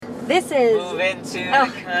This is moving to the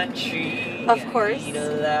country. Of course. Eat a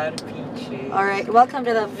lot of peaches. Alright, welcome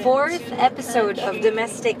to the 4th episode of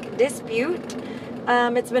Domestic Dispute.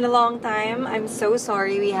 It's been a long time. I'm so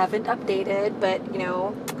sorry we haven't updated, but you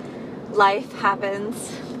know, life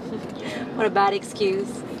happens. What a bad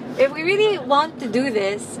excuse. If we really want to do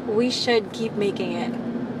this, we should keep making it.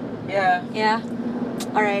 Yeah. Yeah?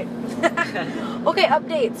 Alright. Okay,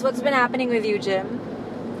 updates. What's been happening with you, Jim?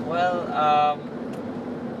 Well,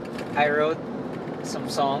 I wrote some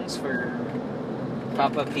songs for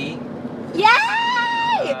Papa P. Yay!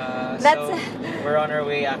 So we're on our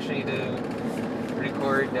way actually to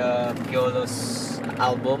record Piolo's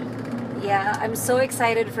album. Yeah, I'm so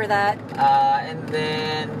excited for that. And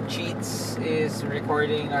then Cheats is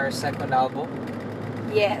recording our second album.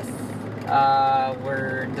 Yes.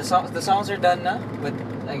 The songs are done now, but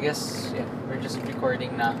I guess we're just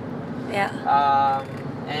recording now. Yeah.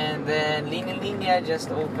 And then Lina Lina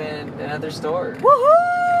just opened another store.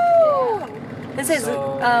 Woohoo! Yeah. This is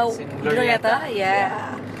It's in Glorieta.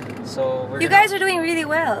 Yeah. So You guys are doing really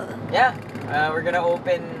well. Yeah. We're gonna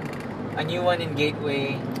open a new one in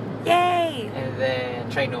Gateway. Yay! And then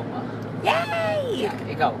Trinoma. Yay! Yeah,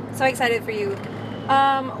 ikaw. So excited for you.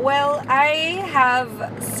 Well, I have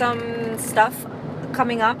some stuff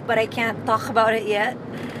coming up, but I can't talk about it yet.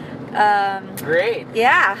 Great.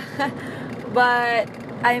 Yeah. But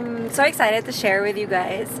I'm so excited to share with you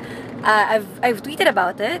guys. I've tweeted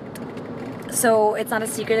about it, so it's not a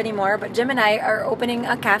secret anymore. But Jim and I are opening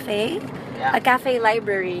a cafe, a cafe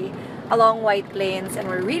library along White Plains, and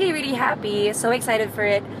we're really, really happy. So excited for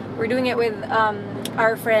it. We're doing it with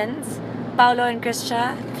our friends, Paolo and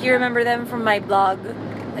Kristia. If you remember them from my blog,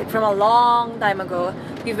 like from a long time ago,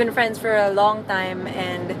 we've been friends for a long time,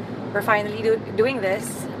 and we're finally doing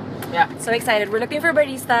this. Yeah. So excited. We're looking for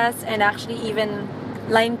baristas and actually even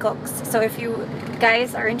line cooks. So if you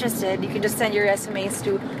guys are interested, you can just send your resumes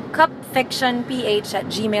to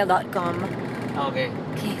cupfictionph@gmail.com. Okay.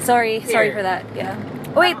 Sorry for that. Yeah.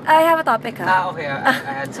 Wait, I have a topic. Okay. I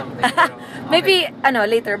had something. Pero, okay. Maybe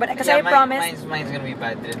later, but because I promised. Mine's gonna be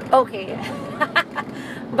bad then. Okay.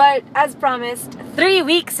 But as promised, 3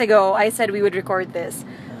 weeks ago, I said we would record this.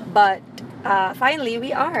 But finally,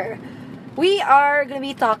 we are. We are going to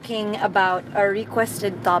be talking about a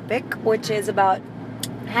requested topic, which is about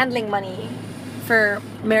handling money for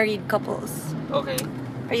married couples. Okay.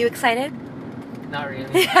 Are you excited? Not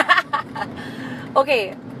really.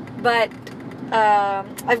 Okay, but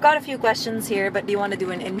I've got a few questions here, but do you want to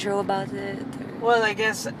do an intro about it? Well, I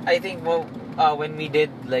think when we did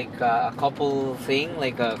like a couple thing,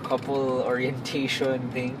 like a couple orientation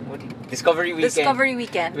thing, Discovery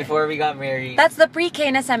Weekend. Before we got married. That's the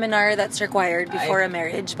pre-Cana seminar that's required before a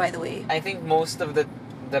marriage, by the way. I think most of the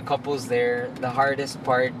couples there, the hardest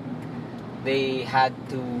part they had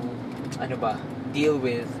to deal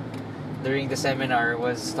with during the seminar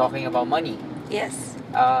was talking about money. Yes.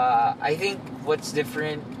 I think what's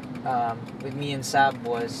different with me and Sab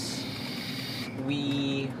was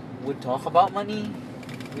we would talk about money.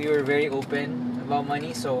 We were very open about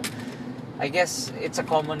money, so I guess it's a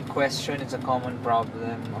common question, it's a common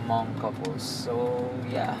problem among couples. So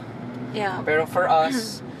yeah. Yeah. Pero for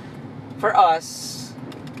us,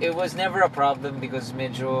 it was never a problem because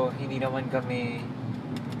medyo hindi naman kami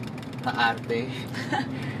maarte.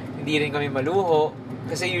 Hindi rin kami maluho.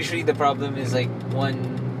 Kasi usually the problem is like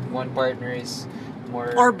one partner is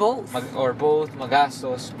more or both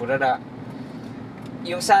magastos, burara.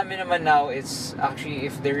 Yung sa amin naman now, it's actually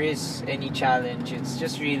if there is any challenge, it's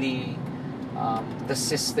just really the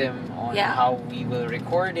system on how we will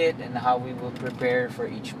record it and how we will prepare for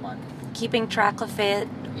each month. Keeping track of it.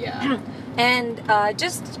 Yeah. And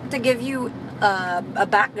just to give you a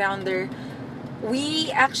background there,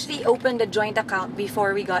 we actually opened a joint account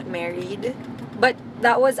before we got married. But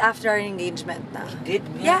that was after our engagement na. Did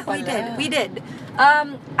we? Yeah, we did.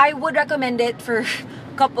 I would recommend it for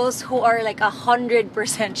couples who are like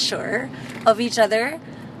 100% sure of each other.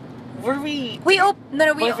 Were we...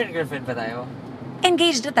 boyfriend, girlfriend pa tayo?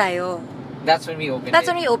 Engaged na tayo. That's when we opened it. That's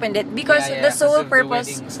when we opened it. Because the sole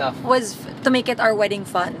purpose was to make it our wedding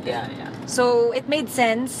fund. Yeah. So, it made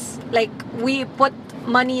sense. Like, we put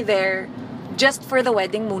money there just for the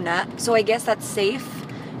wedding muna. So, I guess that's safe.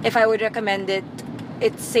 If I would recommend it,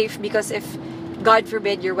 it's safe because if, God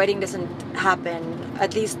forbid, your wedding doesn't happen,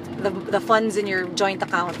 at least the funds in your joint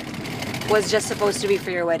account was just supposed to be for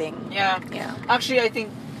your wedding. Yeah. Yeah. Actually, I think,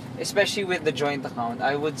 especially with the joint account,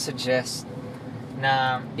 I would suggest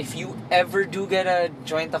na if you ever do get a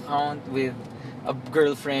joint account with a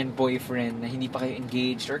girlfriend, boyfriend na hindi pa kayo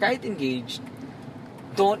engaged or kahit engaged,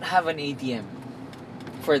 don't have an ATM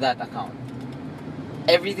for that account.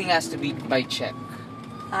 everything has to be by check.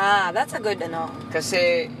 Ah, that's a good ano.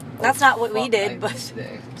 Kasi... That's not what we fuck, did, I but... missed the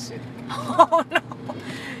exit. Oh no.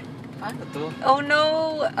 Paano to? Oh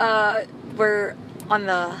no. We're on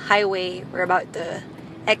the highway. We're about to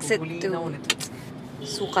exit Huhulihin to ako nito.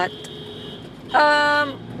 Sukat.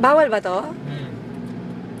 Bawal ba to? Hmm.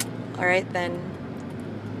 Alright, then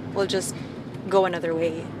we'll just go another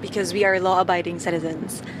way because we are law-abiding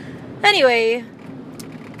citizens. Anyway,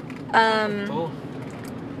 To.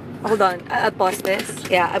 hold on. I'll pause this.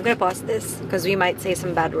 Yeah, I'm gonna pause this because we might say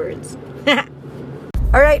some bad words.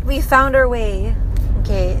 Alright, we found our way.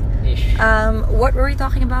 Okay. Ish. What were we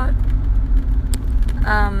talking about?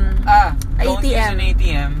 Don't use an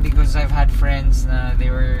ATM because I've had friends na they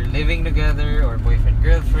were living together or boyfriend,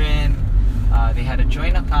 girlfriend. They had a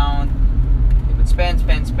joint account. They would spend,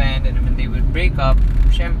 and when they would break up,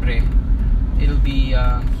 syempre, it'll be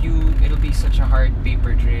such a hard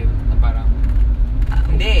paper trail na parang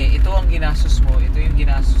hindi, ito ang ginastos mo, ito yung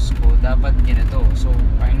ginastos ko, dapat ganito. So,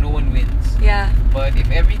 parang no one wins. Yeah. But if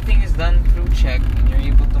everything is done through check and you're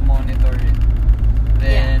able to monitor it,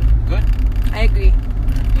 then good. I agree.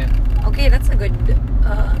 Yeah. Okay, that's a good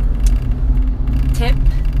tip.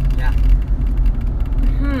 Yeah.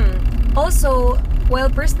 Also,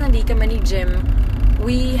 well, personally, kami ni Jim,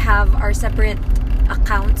 we have our separate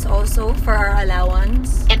accounts also for our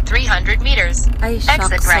allowance. In 300 meters, Ay,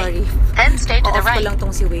 shucks, exit right. sorry. Then stay to the Off ko right. lang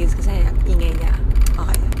tong si Waze kasi ingay niya.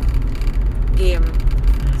 Okay. Game.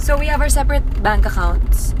 So, we have our separate bank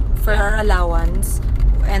accounts for our allowance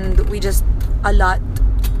and we just allot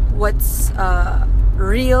what's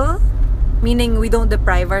real, meaning we don't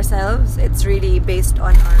deprive ourselves. It's really based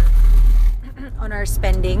on our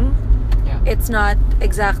spending. Yeah. It's not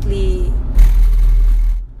exactly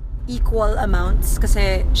equal amounts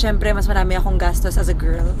kasi syempre mas marami akong gastos as a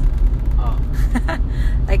girl. Oh.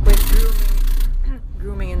 Like with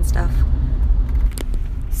grooming and stuff.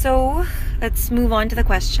 So, let's move on to the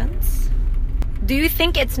questions. Do you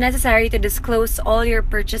think it's necessary to disclose all your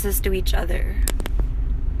purchases to each other?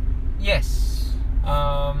 Yes.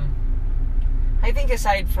 I think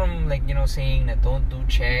aside from saying that don't do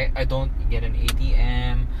check, I don't get an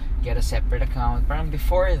ATM, get a separate account. But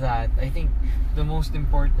before that, I think the most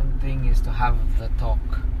important thing is to have the talk.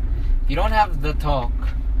 If you don't have the talk,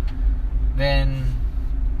 then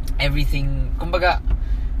everything, kumbaga,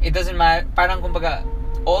 it doesn't matter. Parang kumbaga,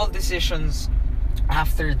 all decisions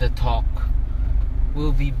after the talk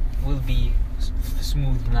will be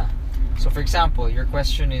smooth na. So for example, your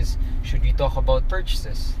question is, should we talk about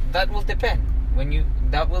purchases? That will depend.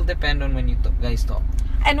 That will depend on when you guys talk.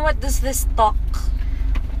 And what does this talk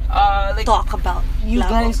about? You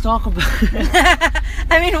guys talk about.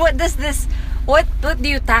 I mean, what do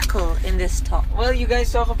you tackle in this talk? Well, you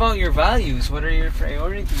guys talk about your values. What are your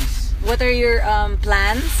priorities? What are your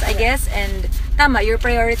plans, I guess, and tama, your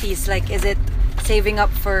priorities, like is it saving up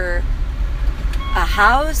for a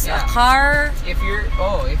house, a car?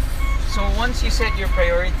 So once you set your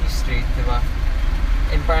priorities straight, diba?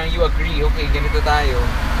 And parang you agree, okay, ganito tayo,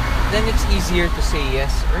 then it's easier to say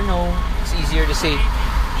yes or no. It's easier to say,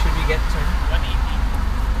 should we get some?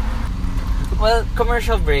 Well,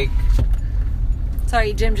 commercial break.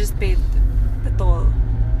 Sorry, Jim just paid the toll.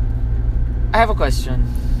 I have a question.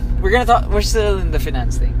 We're still in the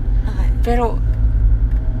finance thing. Okay. Pero,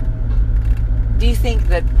 do you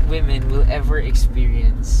think that women will ever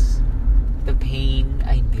experience the pain,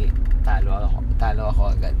 hindi, talo ako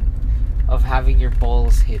agad, of having your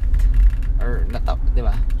balls hit or natap, di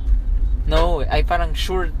ba? No, ay parang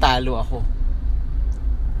sure talo ako.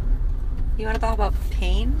 You want to talk about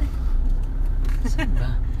pain? Saan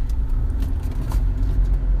ba?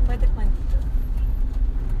 Pwede naman dito.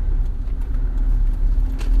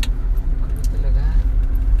 Ano talaga?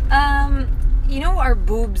 You know our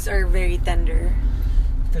boobs are very tender.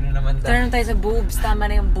 Ito na naman Turn tayo sa boobs. Tama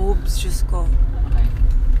na yung boobs. Diyos ko. Okay.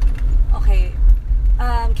 Okay.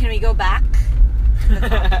 Can we go back?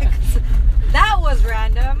 That was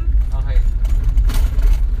random. Okay.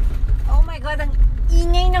 Oh my God, ang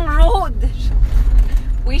ingay ng road.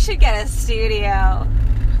 We should get a studio.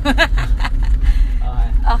 Okay.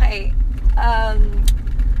 Okay.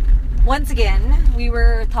 Once again, we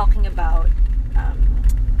were talking about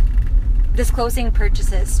disclosing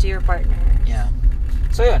purchases to your partner. Yeah.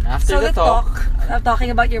 So yun, after the talk, talking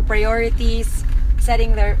about your priorities,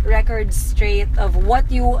 setting the record straight of what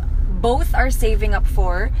you both are saving up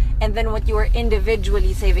for, and then what you are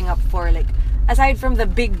individually saving up for. Like, aside from the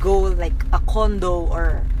big goal, like a condo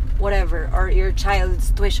or whatever, or your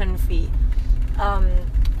child's tuition fee,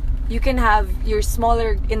 you can have your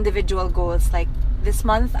smaller individual goals. Like, this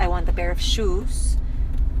month, I want a pair of shoes,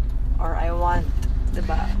 or I want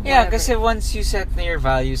diba? Yeah, Whatever. kasi once you set your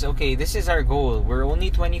values, okay, this is our goal. We're only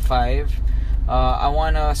 25. I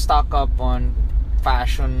wanna stock up on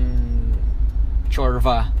fashion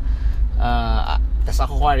chorva. Tas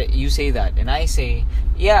ako, you say that, and I say,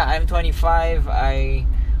 yeah, I'm 25. I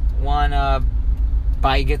wanna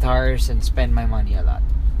buy guitars and spend my money a lot.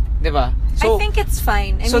 Diba? I think it's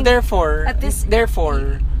fine. I So mean, therefore, at this-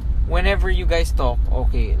 whenever you guys talk,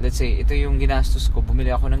 okay, let's say, ito yung ginastos ko,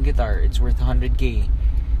 bumili ako ng guitar, it's worth 100K.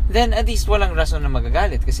 Then, at least walang rason na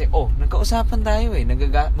magagalit. Kasi, nagkausapan tayo eh.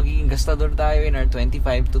 Magiging gastador tayo in our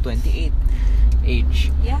 25 to 28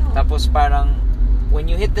 age. yeah. Tapos parang, when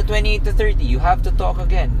you hit the 28 to 30, you have to talk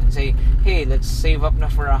again and say, hey, let's save up na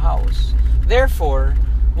for a house. Therefore,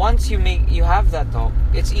 once you have that talk,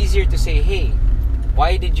 it's easier to say, hey,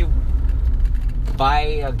 why did you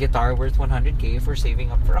buy a guitar worth 100K for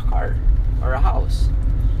saving up for a car or a house?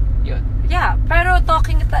 Yun. Yeah, pero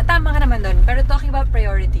tama ka naman dun, pero talking about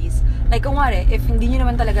priorities, like kung wari, if hindi nyo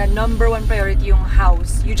naman talaga number one priority yung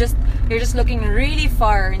house, you're just looking really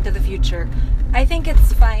far into the future, I think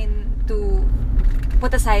it's fine to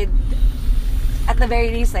put aside, at the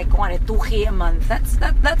very least, like kung wari, 2K a month.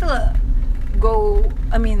 That'll go,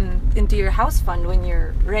 into your house fund when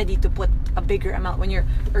you're ready to put a bigger amount, when you're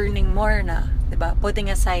earning more na, diba? Putting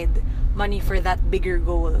aside money for that bigger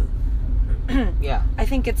goal. Yeah. I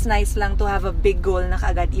think it's nice lang to have a big goal na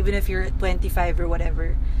kaagad, even if you're 25 or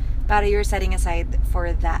whatever. Para you're setting aside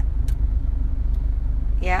for that.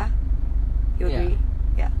 Yeah? You agree?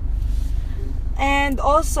 Yeah. And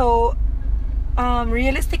also,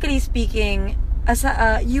 realistically speaking,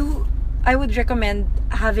 I would recommend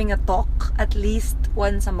having a talk at least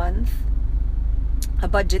once a month. A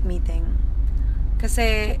budget meeting.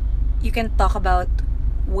 Kasi you can talk about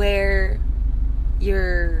where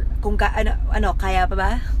kaya pa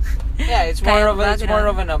ba? Yeah, it's Kaya more ba,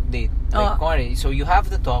 of an update. Like, kunwari, so you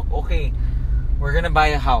have the talk, okay, we're gonna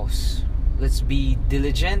buy a house. Let's be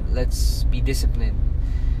diligent, let's be disciplined.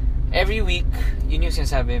 Every week, yun yung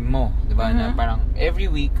sinasabi mo, diba? Na parang, every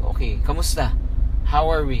week, okay, kamusta? How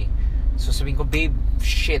are we? So sabihin ko, babe,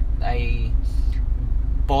 shit, I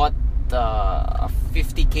bought a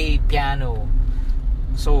 50K piano.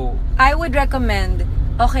 So, I would recommend,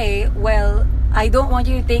 okay, well, I don't want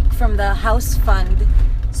you to take from the house fund,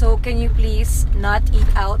 so can you please not eat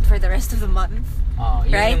out for the rest of the month? yun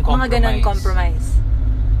Right? yung Mga ganun compromise.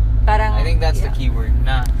 Parang, I think that's the key word.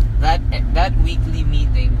 Na that weekly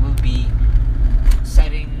meeting will be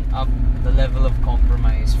setting up the level of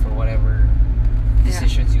compromise for whatever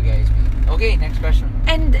decisions you guys make. Okay, next question.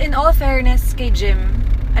 And in all fairness kay Jim,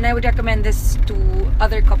 and I would recommend this to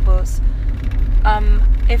other couples,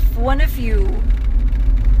 if one of you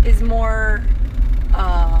is more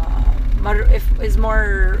is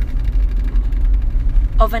more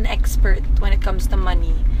of an expert when it comes to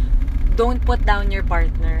money, don't put down your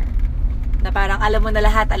partner. Na parang alam mo na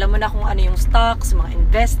lahat, alam mo na kung ano yung stocks, mga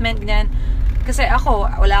investment, ganyan. Kasi ako,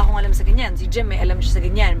 wala akong alam sa ganyan. Si Jim may alam siya sa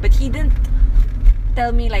ganyan. But he didn't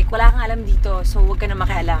tell me like, wala kang alam dito, so wag ka na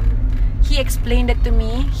makialam. He explained it to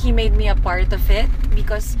me. He made me a part of it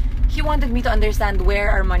because he wanted me to understand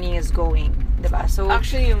where our money is going. Diba? So,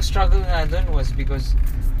 actually, yung struggle nga dun was because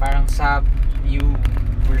parang you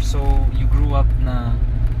grew up na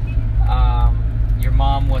your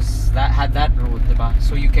mom had that role, diba?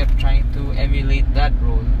 So you kept trying to emulate that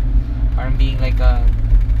role. Parang being like a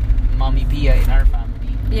mommy Pia in our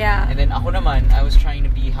family. yeah. And then ako naman, I was trying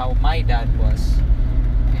to be how my dad was.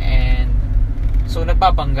 And so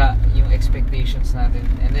nagbabangga yung expectations natin.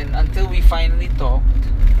 And then until we finally talked,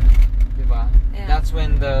 diba? Yeah. That's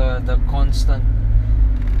when the constant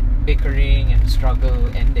bickering and struggle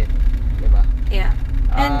ended, diba? Yeah.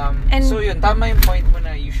 And so yun, tama yung point mo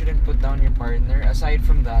na you shouldn't put down your partner. Aside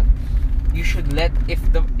from that, you should let, if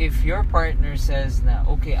your partner says na,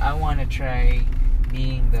 okay, I wanna try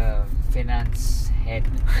being the finance head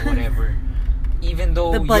or whatever, even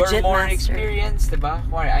though The you're budget more master. experienced, diba?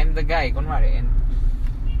 Kunwari, I'm the guy, kunwari, and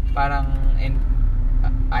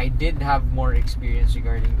I did have more experience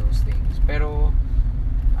regarding those things. Pero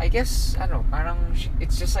I guess parang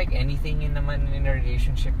it's just like anything in a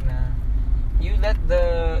relationship na you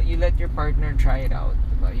let your partner try it out,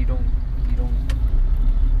 diba? You don't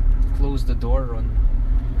close the door on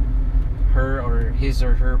her or his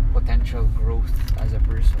or her potential growth as a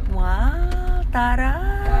person. wow,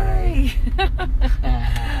 taray.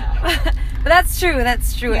 But that's true.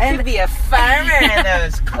 You And could be a farmer in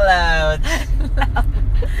those clouds.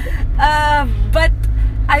 but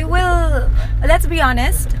let's be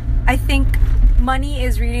honest, I think money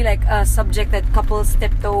is really like a subject that couples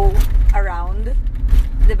tiptoe around,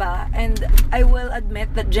 diba? And I will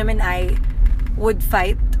admit that Jim and I would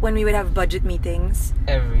fight when we would have budget meetings.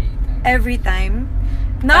 Every time.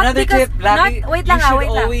 Not Another because, tip, lagi, wait lang, you should wait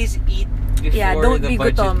lang. always eat before Yeah, don't the be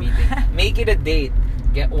budget gutom. meeting. Make it a date.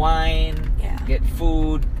 Get wine, Yeah. get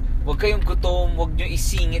food. Huwag kayong gutom, huwag nyo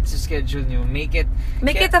isingit sa schedule nyo. Make it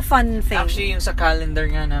a fun thing. Actually, yung sa calendar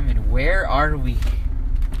nga namin, where are we?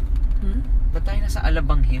 Ba't tayo nasa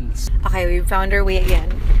Alabang Hills? Okay, we found our way again.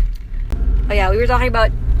 Oh yeah, we were talking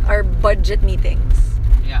about our budget meetings.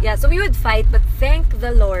 Yeah, so we would fight, but thank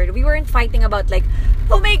the Lord, we weren't fighting about like,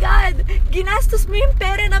 oh my God, ginastos mo yung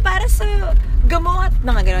pera na para sa gamot.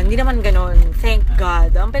 Mga ganon. Hindi naman ganon. Thank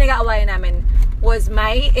God. Ang pinag-aawayan namin was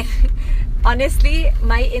honestly,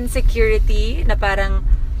 my insecurity na parang,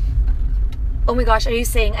 oh my gosh, are you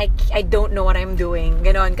saying I don't know what I'm doing?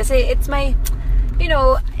 Ganon. Kasi it's my,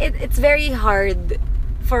 it's very hard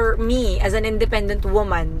for me as an independent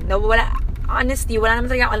woman na honestly, wala naman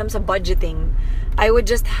talaga alam sa budgeting. I would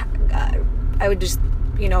just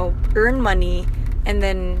earn money and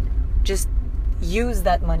then just use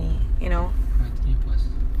that money, The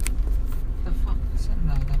fuck? Saan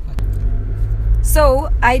na dapat?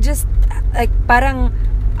 So, I just, parang,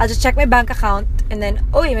 I'll just check my bank account and then,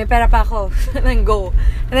 may pera pa ako. And then go.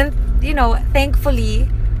 And then, thankfully,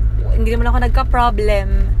 hindi naman ako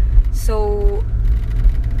nagka-problem. So,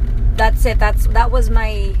 that's it. That was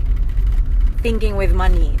my thinking with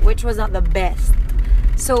money, which was not the best.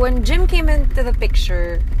 So when Jim came into the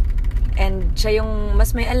picture and siya yung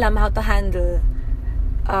mas may alam how to handle,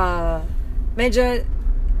 medyo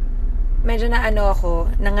na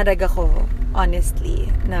nangarag ako,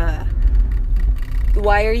 honestly, na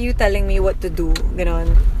why are you telling me what to do?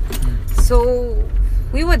 Ganon. So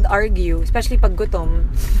we would argue, especially pag gutom.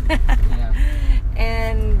 Yeah.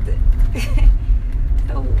 And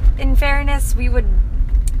so in fairness, we would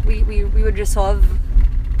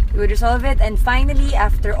resolve it, and finally,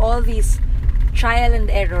 after all these trial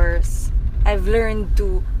and errors, I've learned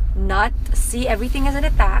to not see everything as an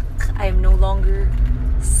attack. I am no longer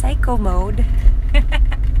psycho mode.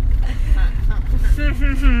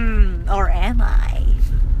 Or am I?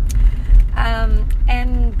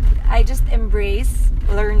 And I just embrace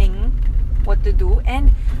learning what to do,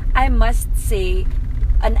 and I must say,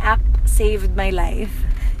 an app saved my life.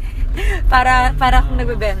 para akong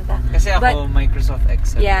nagbebenta. Kasi ako, Microsoft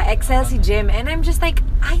Excel. Yeah, Excel si Jim. And I'm just like,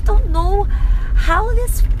 I don't know how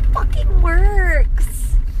this fucking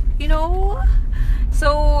works.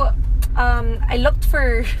 So, I looked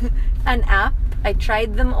for an app. I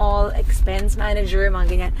tried them all. Expense Manager, mga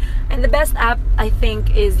ganyan. And the best app, I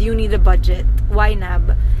think, is You Need a Budget.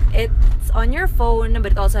 YNAB. It's on your phone,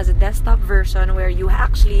 but it also has a desktop version where you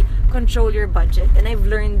actually control your budget. And I've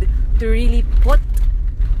learned to really put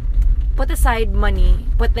aside money,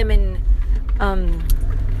 put them in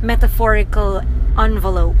metaphorical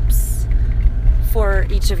envelopes for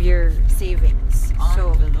each of your savings.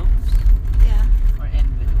 Envelopes? Yeah. Or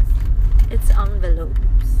envelopes? It's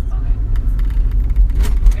envelopes. Okay.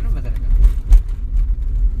 Ganun ba talaga?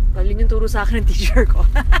 Well, yun yung turo sa akin ng teacher ko.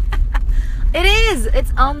 It is!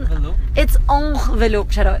 It's Envelope? It's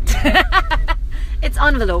envelope, charot. It's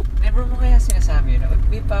envelope. Never mo kaya sinasabi yun?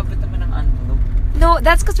 May pabot naman ng envelope. No,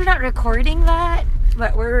 that's because we're not recording that,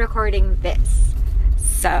 but we're recording this.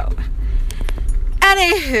 So,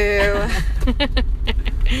 anywho.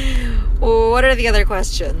 What are the other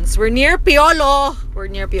questions? We're near Piolo.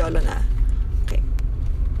 Na. Okay.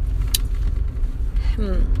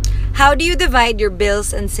 How do you divide your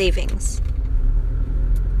bills and savings?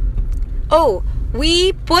 Oh,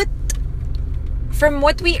 we put, from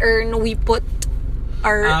what we earn, we put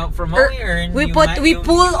from what we earn, we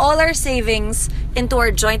pool all our savings into our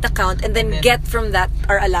joint account and then get from that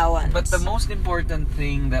our allowance. But the most important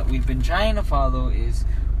thing that we've been trying to follow is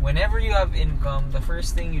whenever you have income, the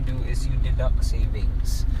first thing you do is you deduct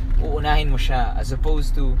savings. Uunahin mo siya, as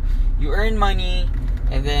opposed to you earn money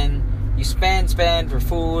and then you spend for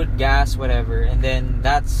food, gas, whatever, and then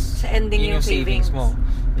that's ending yung savings mo.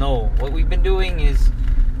 No, what we've been doing is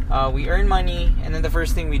we earn money, and then the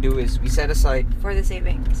first thing we do is we set aside for the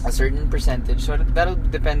savings a certain percentage. So that'll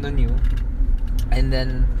depend on you. And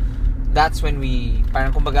then that's when we,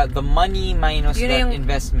 parang kumbaga, the money minus yun that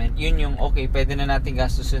investment, yun yung, okay, pwede na natin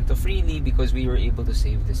gastusin to freely because we were able to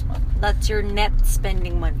save this month. That's your net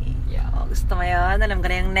spending money. Yeah. Oh, gusto mo yun? Alam ko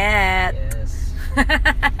na yung net. Yes.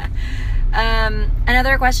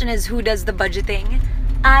 Another question is, who does the budgeting?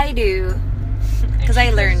 I do. Because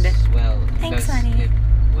I learned. Well. Thanks, honey.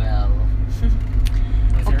 Well.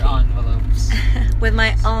 With Okay. your envelopes. With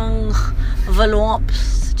my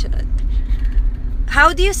envelopes.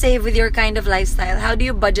 How do you save with your kind of lifestyle? How do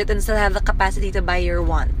you budget and still have the capacity to buy your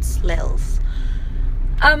wants, Lils?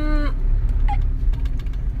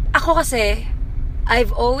 Ako kasi,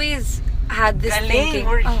 I've always had this thinking.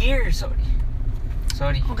 We're here.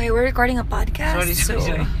 Sorry. Okay, we're recording a podcast.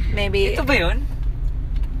 Sorry. Maybe. Ito ba yun?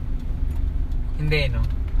 Hindi, no?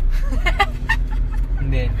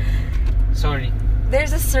 Hindi. Sorry.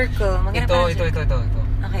 There's a circle. Ito.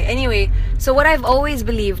 Okay, anyway. So what I've always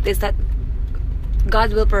believed is that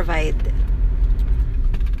God will provide.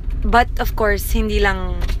 But of course, hindi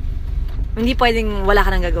pwedeng wala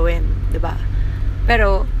ka nang gagawin, 'di ba?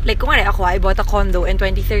 Pero like kumare ako, I bought a condo in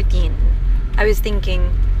 2013. I was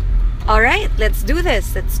thinking, all right, let's do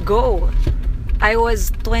this. Let's go. I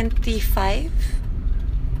was 25.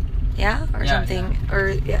 Yeah, or something. Yeah.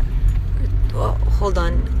 Or yeah. Oh, hold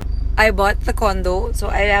on. I bought the condo,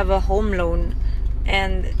 so I have a home loan,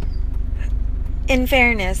 and in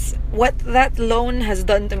fairness, what that loan has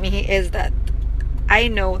done to me is that I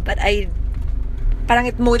know that parang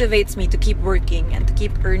it motivates me to keep working and to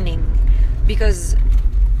keep earning, because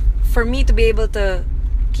for me to be able to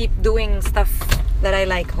keep doing stuff that I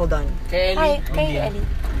like, hold on. Kay Ellie. Hi, Ellie.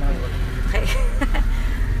 Okay.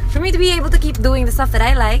 For me to be able to keep doing the stuff that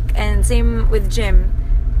I like, and same with Jim,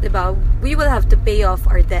 diba, we will have to pay off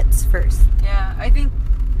our debts first. Yeah, I think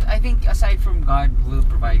aside from God will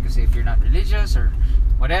provide, because if you're not religious or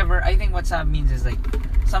whatever, I think what Sab means is like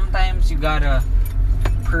sometimes you gotta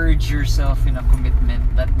purge yourself in a commitment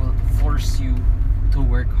that will force you to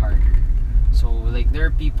work harder. So like there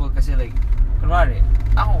are people kasi like kunwari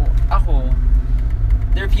ako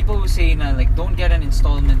there are people who say na like don't get an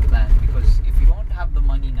installment plan, because if you don't have the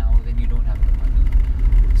money now, then you don't have the money.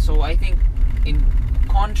 So I think in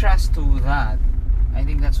contrast to that, I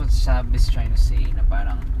think that's what Sab is trying to say, na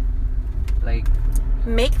parang like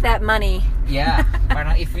make that money. Yeah,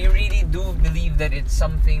 parang if you really do believe that it's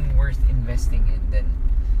something worth investing in, then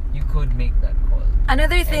you could make that call.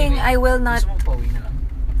 Another thing Anyway, I will not gusto mong pauwi na lang?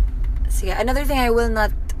 sige, another thing I will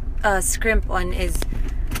not scrimp on is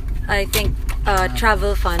I think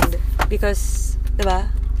travel fund, because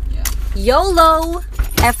diba? Yeah. YOLO!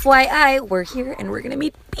 FYI, we're here and we're gonna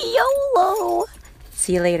meet YOLO!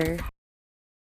 See you later.